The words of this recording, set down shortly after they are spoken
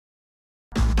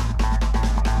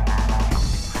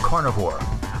Carnivore,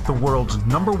 the world's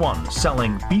 #1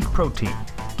 selling beef protein,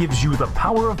 gives you the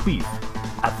power of beef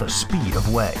at the speed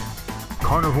of whey.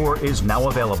 Carnivore is now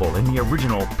available in the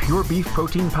original pure beef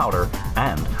protein powder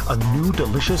and a new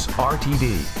delicious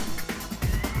RTD.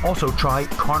 Also try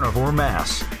Carnivore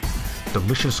Mass,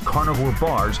 delicious carnivore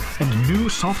bars, and new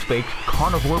soft-baked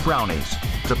carnivore brownies.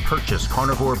 To purchase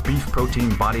Carnivore beef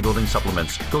protein bodybuilding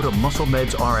supplements, go to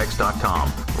musclemeds.rx.com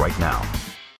right now.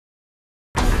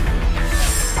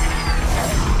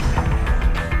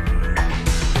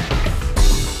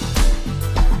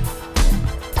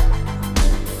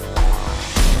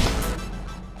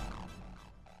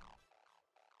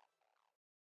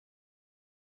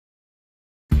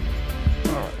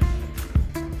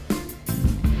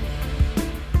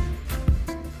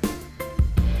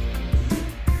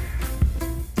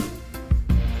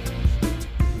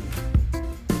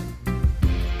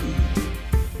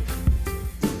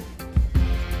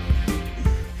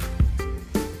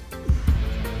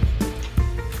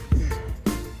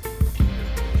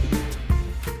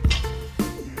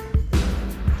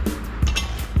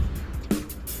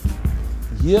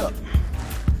 Yep.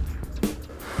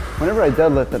 Whenever I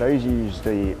deadlift it, I usually use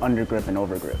the undergrip and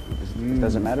overgrip.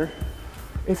 Does it matter?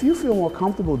 If you feel more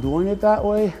comfortable doing it that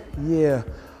way, yeah.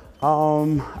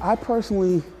 I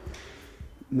personally,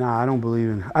 nah, I don't believe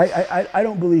in. I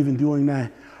don't believe in doing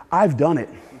that. I've done it.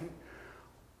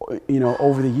 You know,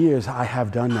 over the years, I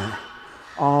have done that.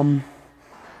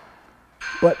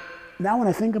 But now when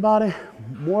I think about it,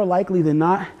 more likely than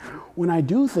not, when I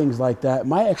do things like that,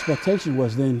 my expectation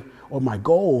was then, or my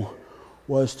goal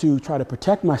was to try to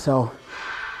protect myself,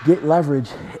 get leverage,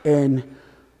 and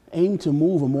aim to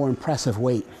move a more impressive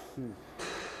weight.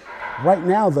 Right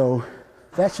now, though,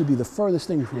 that should be the furthest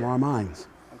thing from our minds.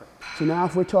 So now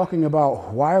if we're talking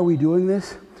about why are we doing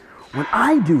this, when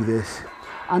I do this,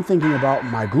 I'm thinking about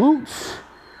my glutes,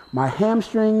 my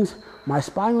hamstrings, my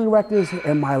spinal erectors,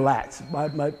 and my lats,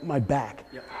 my back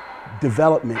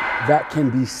development that can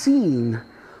be seen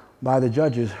by the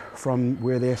judges from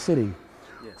where they're sitting.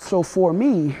 So for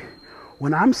me,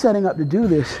 when I'm setting up to do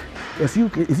this, if you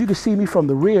can see me from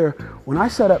the rear, when I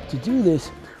set up to do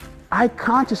this, I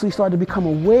consciously started to become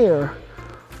aware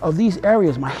of these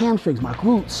areas, my hamstrings, my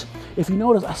glutes. If you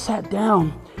notice, I sat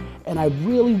down and I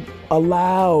really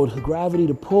allowed gravity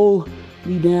to pull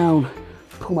me down,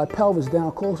 pull my pelvis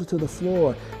down closer to the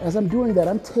floor. As I'm doing that,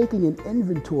 I'm taking an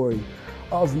inventory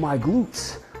of my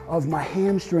glutes, of my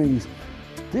hamstrings.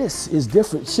 This is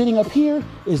different. Sitting up here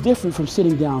is different from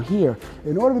sitting down here.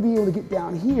 In order to be able to get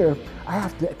down here, I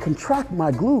have to contract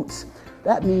my glutes.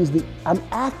 That means that I'm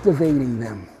activating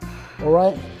them, all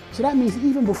right? So that means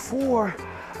even before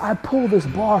I pull this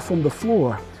bar from the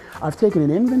floor, I've taken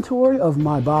an inventory of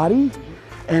my body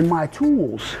and my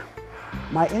tools,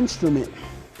 my instrument.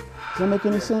 Does that make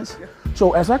any sense?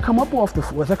 So as I come up off the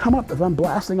floor, if I'm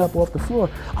blasting up off the floor,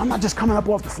 I'm not just coming up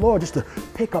off the floor just to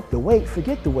pick up the weight,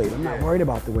 forget the weight. I'm not worried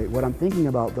about the weight. What I'm thinking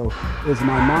about though is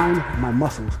my mind, my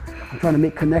muscles. I'm trying to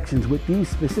make connections with these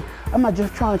specific, I'm not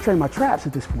just trying to train my traps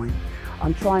at this point.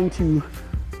 I'm trying to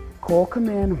call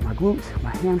command of my glutes,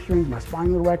 my hamstrings, my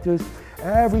spinal erectors,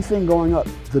 everything going up.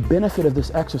 The benefit of this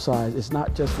exercise is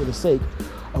not just for the sake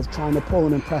of trying to pull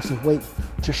an impressive weight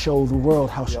to show the world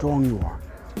how strong you are.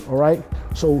 All right,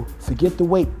 so forget the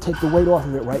weight, take the weight off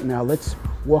of it right now. Let's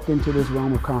walk into this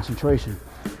realm of concentration.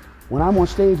 When I'm on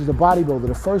stage as a bodybuilder,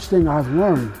 the first thing I've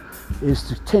learned is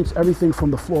to tense everything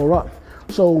from the floor up.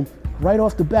 So right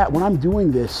off the bat, when I'm doing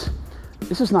this,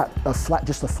 this is not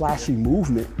just a flashy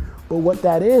movement, but what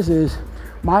that is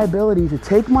my ability to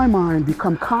take my mind,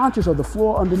 become conscious of the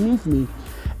floor underneath me,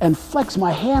 and flex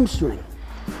my hamstring.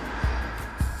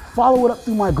 Follow it up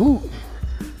through my glute.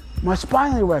 My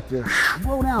spinal erector,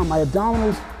 roll down. My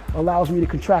abdominals allows me to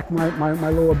contract my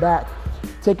lower back.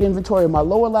 Take inventory of my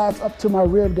lower lats up to my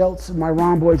rear delts, my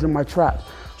rhomboids, and my traps.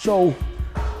 So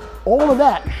all of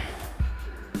that,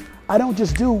 I don't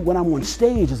just do when I'm on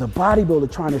stage as a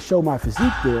bodybuilder trying to show my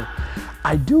physique there.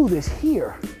 I do this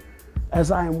here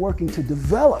as I am working to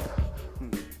develop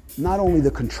not only the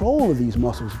control of these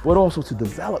muscles, but also to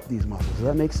develop these muscles. Does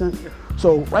that make sense?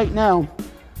 So right now,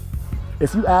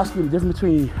 if you ask me the difference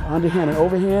between underhand and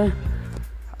overhand,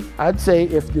 I'd say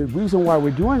if the reason why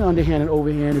we're doing underhand and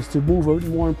overhand is to move a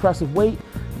more impressive weight,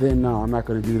 then no, I'm not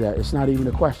going to do that. It's not even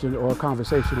a question or a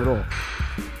conversation at all.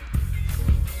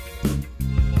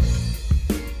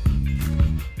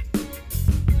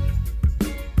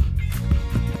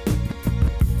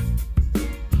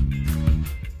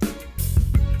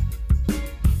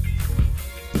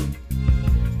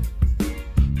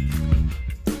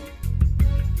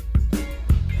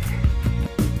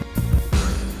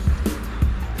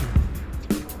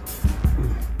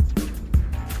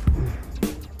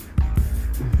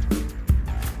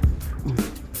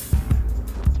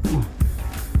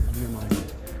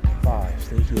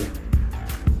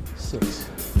 6,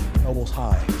 elbows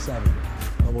high, 7,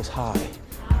 elbows high,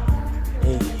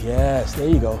 8, yes, there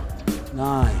you go,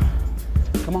 9,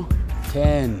 come on,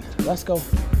 10, let's go,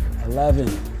 11,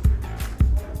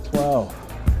 12,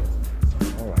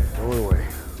 all right, roll it away.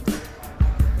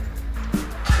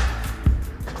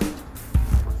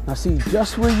 Now see,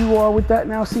 just where you are with that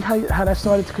now, see how that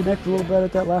started to connect a little better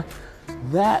at that last,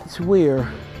 that's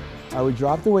where I would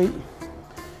drop the weight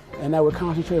and I would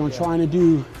concentrate on trying to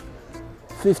do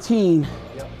 15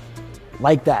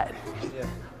 like that,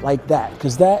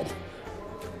 because that,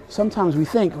 sometimes we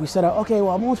said, okay,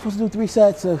 well, I'm only supposed to do three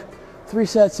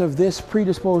sets of this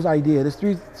predisposed idea, this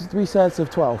three sets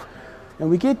of 12. And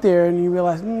we get there and you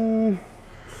realize,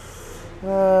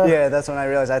 yeah, that's when I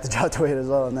realized I had to drop the weight as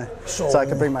well, and then, so I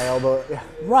could bring my elbow. Yeah.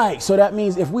 Right, so that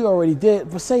means if we already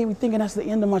did, but say we're thinking that's the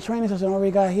end of my training session, I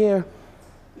already got here,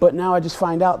 but now I just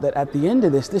find out that at the end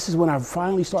of this is when I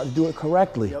finally start to do it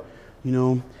correctly. Yep. You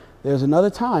know, there's another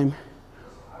time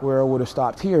where I would have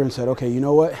stopped here and said, okay, you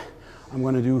know what? I'm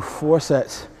going to do 4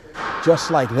 sets just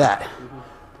like that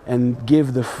and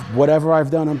give whatever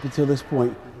I've done up until this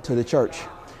point to the church.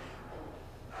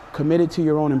 Committed to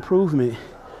your own improvement,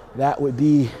 that would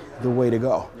be the way to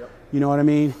go. Yep. You know what I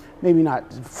mean? Maybe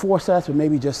not 4 sets, but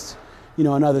maybe just, you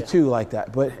know, another 2 like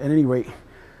that. But at any rate,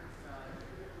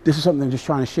 this is something I'm just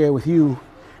trying to share with you,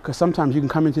 because sometimes you can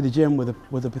come into the gym with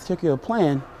a particular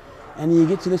plan, and then you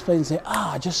get to this place and say,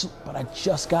 but I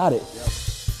just got it. Yep.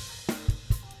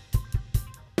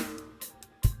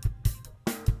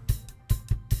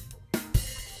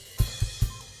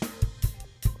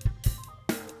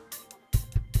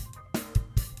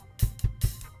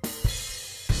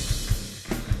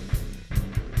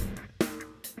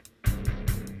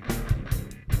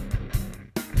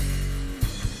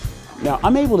 Now,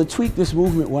 I'm able to tweak this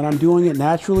movement when I'm doing it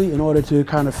naturally in order to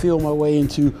kind of feel my way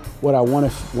into what I want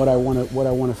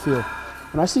to feel.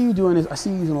 When I see you doing this, I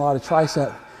see you using a lot of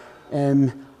tricep,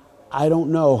 and I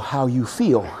don't know how you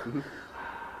feel.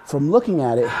 From looking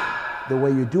at it, the way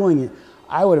you're doing it,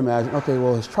 I would imagine, okay,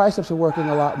 well, his triceps are working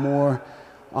a lot more,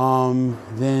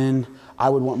 then I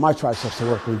would want my triceps to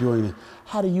work when doing it.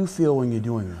 How do you feel when you're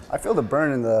doing this? I feel the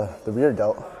burn in the rear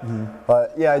delt,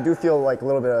 but yeah, I do feel like a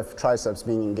little bit of triceps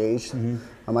being engaged.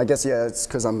 I guess, yeah, it's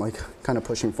because I'm like kind of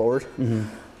pushing forward.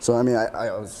 So I mean,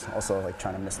 I was also like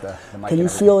trying to miss the mic. Can you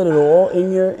feel it at all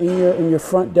in your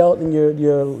front delt and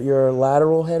your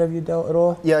lateral head of your delt at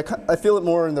all? Yeah, I feel it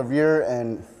more in the rear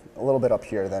and a little bit up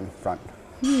here than front.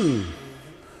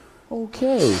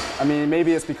 Okay. I mean,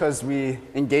 maybe it's because we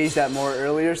engaged that more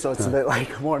earlier, so it's a bit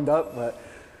like warmed up, but.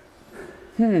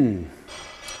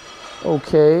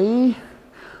 Okay.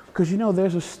 Because you know,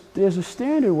 there's a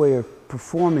standard way of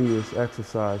performing this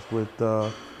exercise with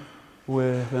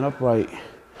an upright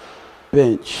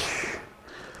bench.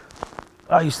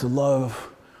 I used to love,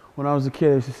 when I was a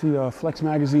kid, I used to see Flex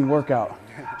Magazine workout.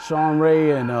 Sean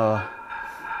Ray and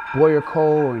Boyer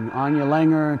Cole and Anya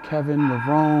Langer and Kevin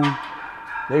Levrone,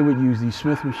 they would use these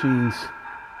Smith machines.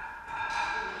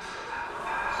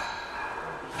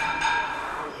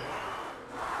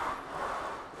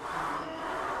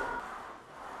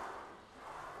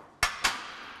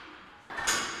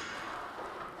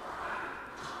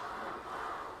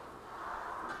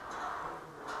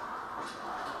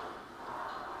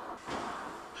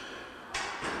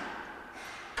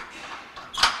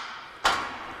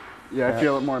 Yeah, I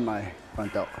feel it more in my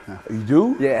front delt. Yeah. You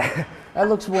do? Yeah. That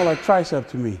looks more like tricep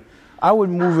to me. I would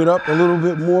move it up a little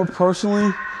bit more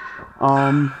personally.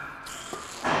 I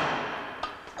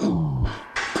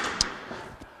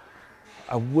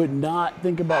would not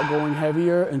think about going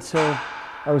heavier until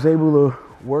I was able to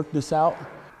work this out.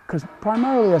 Because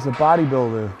primarily as a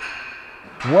bodybuilder,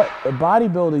 what a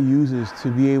bodybuilder uses to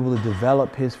be able to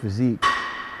develop his physique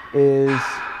is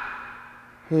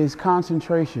his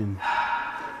concentration.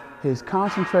 His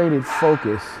concentrated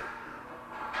focus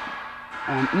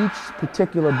on each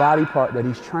particular body part that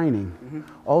he's training.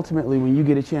 Ultimately, when you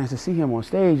get a chance to see him on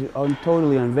stage,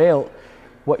 totally unveiled,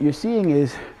 what you're seeing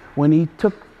is when he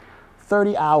took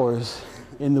 30 hours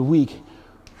in the week,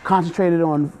 concentrated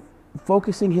on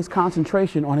focusing his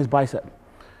concentration on his bicep.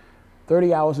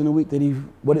 30 hours in a week,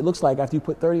 what it looks like after you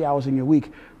put 30 hours in your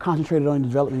week, concentrated on the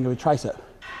development of a tricep.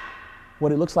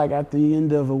 What it looks like at the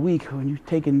end of a week when you've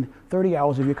taken 30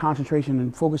 hours of your concentration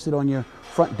and focused it on your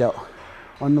front delt,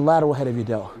 on the lateral head of your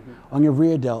delt, on your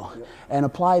rear delt, and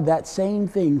applied that same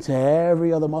thing to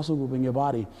every other muscle group in your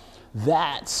body.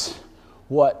 That's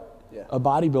what a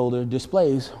bodybuilder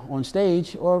displays on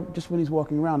stage or just when he's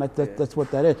walking around. That's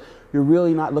what that is. You're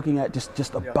really not looking at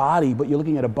just a body, but you're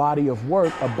looking at a body of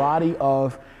work, a body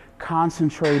of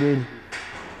concentrated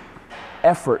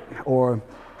effort or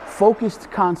focused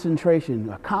concentration,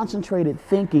 a concentrated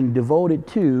thinking devoted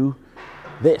to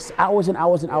this, hours and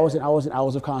hours and hours and hours and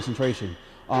hours of concentration.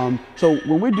 So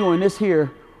when we're doing this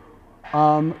here,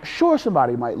 sure,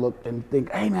 somebody might look and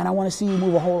think, hey man, I want to see you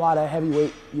move a whole lot of heavy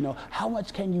weight. You know, how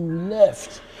much can you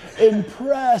lift?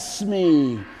 Impress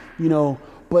me. You know,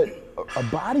 but a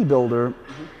bodybuilder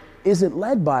isn't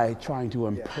led by trying to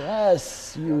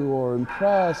impress you or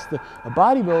impress. A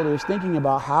bodybuilder is thinking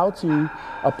about how to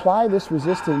apply this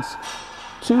resistance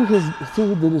to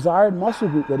the desired muscle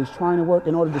group that he's trying to work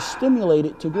in order to stimulate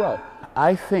it to grow.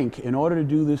 I think in order to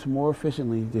do this more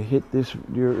efficiently, to hit this,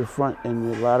 your front and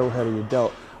your lateral head of your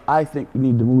delt, I think you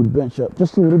need to move the bench up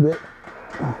just a little bit.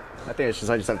 I think it's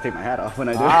just I just have to take my hat off when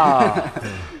I do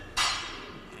it.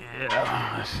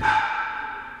 Yeah, let's see.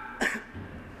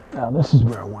 Now this is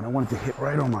where I want it to hit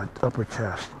right on my upper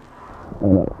chest.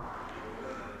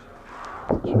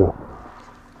 Two.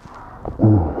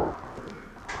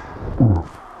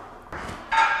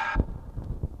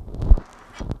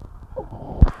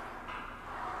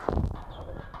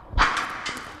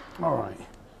 All right,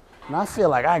 and I feel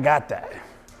like I got that.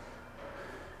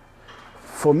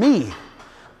 For me,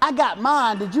 I got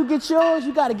mine. Did you get yours?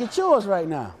 You got to get yours right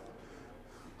now.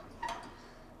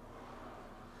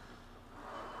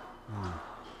 1,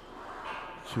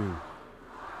 2,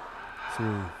 3.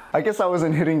 I guess I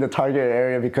wasn't hitting the target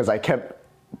area because I kept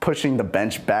pushing the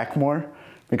bench back more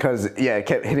because, yeah, it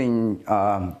kept hitting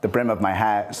the brim of my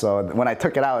hat. So when I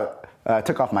took it out,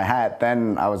 took off my hat,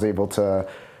 then I was able to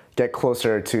get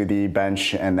closer to the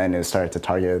bench and then it started to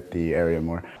target the area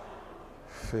more.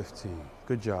 15.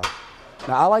 Good job.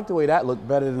 Now, I like the way that looked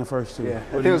better than the first two. Yeah,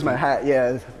 I think it was my hat,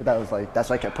 yeah. That was like, that's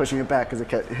why I kept pushing it back because it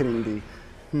kept hitting the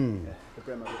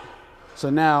brim of it. So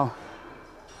now,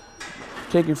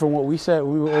 taking from what we said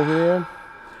when we were over there,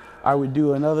 I would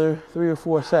do another 3 or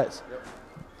 4 sets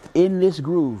in this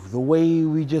groove, the way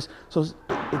we just, so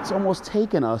it's almost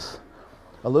taken us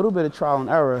a little bit of trial and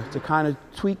error to kind of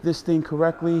tweak this thing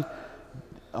correctly,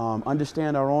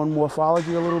 understand our own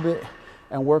morphology a little bit,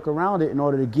 and work around it in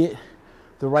order to get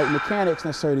the right mechanics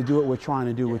necessary to do what we're trying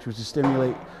to do, which was to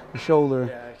stimulate the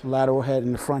shoulder, the lateral head,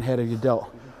 and the front head of your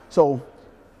delt. So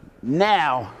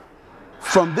now,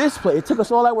 from this place, it took us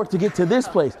all that work to get to this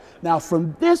place. Now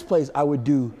from this place, I would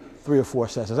do 3 or 4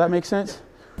 sets. Does that make sense?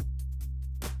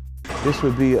 This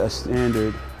would be a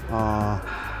standard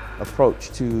approach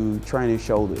to training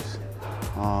shoulders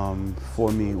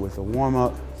for me, with a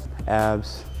warm-up,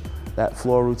 abs, that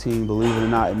floor routine. Believe it or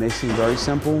not, it may seem very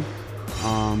simple,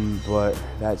 but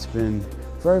that's been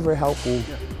very, very helpful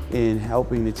in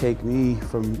helping to take me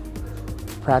from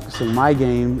practicing my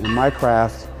game and my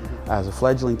craft as a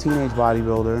fledgling teenage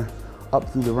bodybuilder up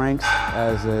through the ranks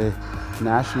as a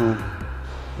national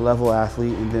level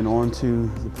athlete and then on to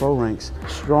the pro ranks.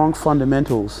 Strong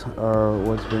fundamentals are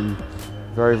what's been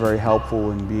very, very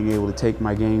helpful in being able to take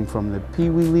my game from the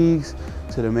Pee-wee leagues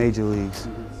to the major leagues.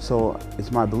 So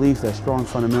it's my belief that strong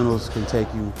fundamentals can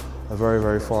take you a very,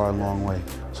 very far and long way.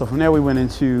 So from there we went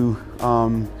into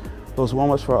those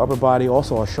warm-ups for our upper body,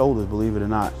 also our shoulders, believe it or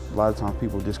not. A lot of times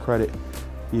people discredit,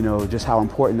 you know, just how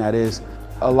important that is.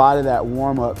 A lot of that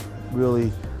warm-up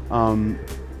really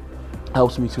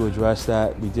helps me to address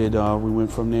that. We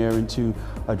went from there into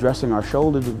addressing our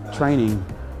shoulder training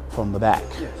from the back.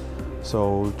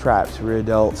 So traps, rear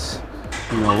delts,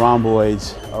 you know,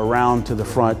 rhomboids, around to the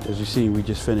front. As you see, we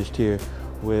just finished here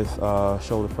with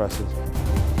shoulder presses.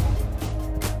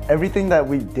 Everything that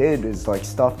we did is like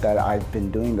stuff that I've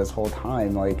been doing this whole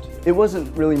time. Like, it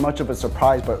wasn't really much of a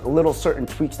surprise, but little certain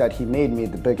tweaks that he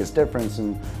made the biggest difference,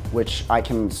 in which I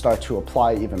can start to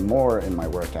apply even more in my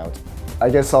workouts. I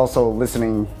guess also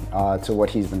listening to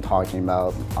what he's been talking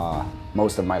about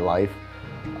most of my life,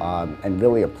 and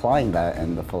really applying that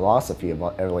and the philosophy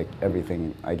about like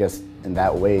everything, I guess in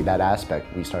that way, that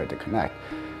aspect, we started to connect.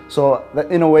 So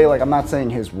in a way, like, I'm not saying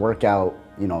his workout,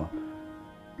 you know,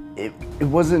 it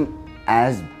wasn't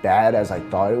as bad as I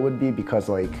thought it would be, because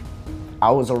like I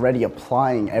was already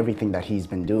applying everything that he's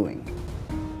been doing.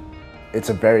 It's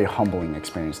a very humbling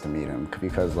experience to meet him,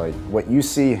 because like what you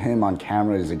see him on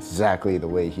camera is exactly the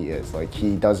way he is. Like,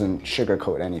 he doesn't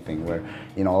sugarcoat anything, where,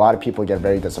 you know, a lot of people get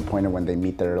very disappointed when they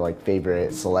meet their like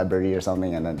favorite celebrity or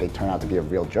something and then they turn out to be a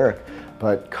real jerk.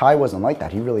 But Kai wasn't like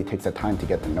that. He really takes the time to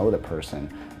get to know the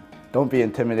person. Don't be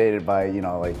intimidated by, you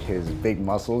know, like his big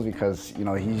muscles, because, you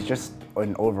know, he's just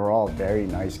an overall very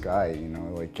nice guy, you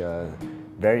know, like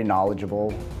very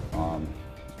knowledgeable,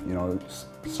 you know,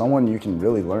 someone you can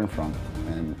really learn from.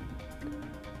 And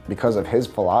because of his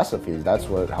philosophies, that's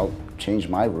what helped change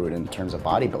my route in terms of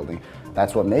bodybuilding.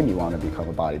 That's what made me want to become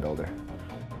a bodybuilder.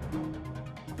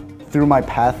 through my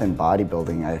path in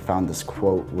bodybuilding, I found this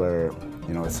quote where,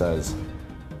 you know, it says,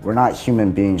 we're not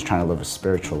human beings trying to live a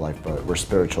spiritual life, but we're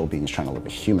spiritual beings trying to live a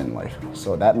human life.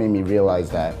 So that made me realize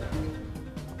that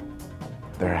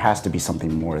there has to be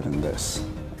something more than this.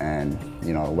 And,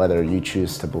 you know, whether you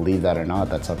choose to believe that or not,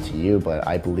 that's up to you, but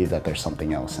I believe that there's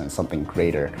something else and something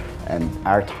greater. And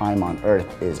our time on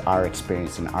earth is our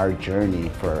experience and our journey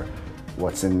for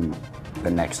what's in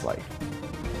the next life.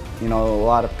 You know, a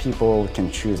lot of people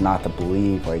can choose not to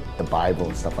believe like the Bible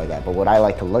and stuff like that, but what I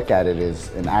like to look at it is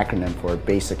an acronym for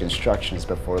basic instructions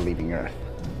before leaving Earth.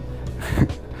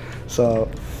 So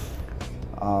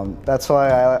that's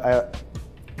why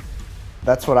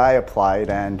that's what I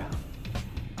applied, and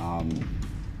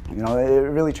you know, it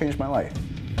really changed my life.